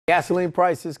Gasoline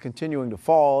prices continuing to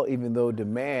fall even though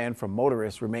demand from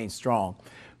motorists remains strong.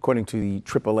 According to the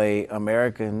AAA,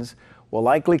 Americans will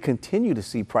likely continue to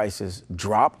see prices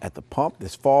drop at the pump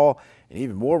this fall, and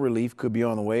even more relief could be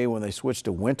on the way when they switch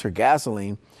to winter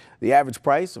gasoline. The average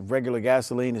price of regular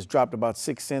gasoline has dropped about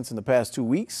 6 cents in the past 2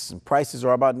 weeks, and prices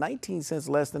are about 19 cents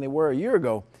less than they were a year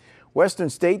ago. Western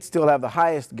states still have the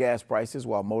highest gas prices,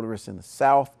 while motorists in the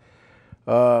South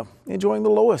enjoying the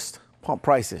lowest pump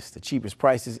prices. The cheapest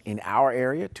prices in our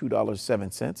area,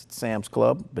 $2.07 at Sam's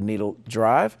Club, Bonita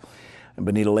Drive, and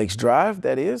Bonita Lakes Drive.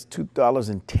 That is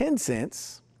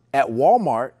 $2.10 at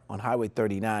Walmart on Highway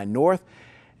 39 North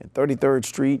and 33rd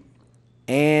Street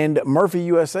and Murphy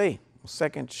USA,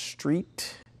 2nd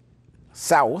Street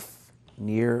South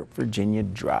near Virginia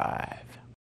Drive.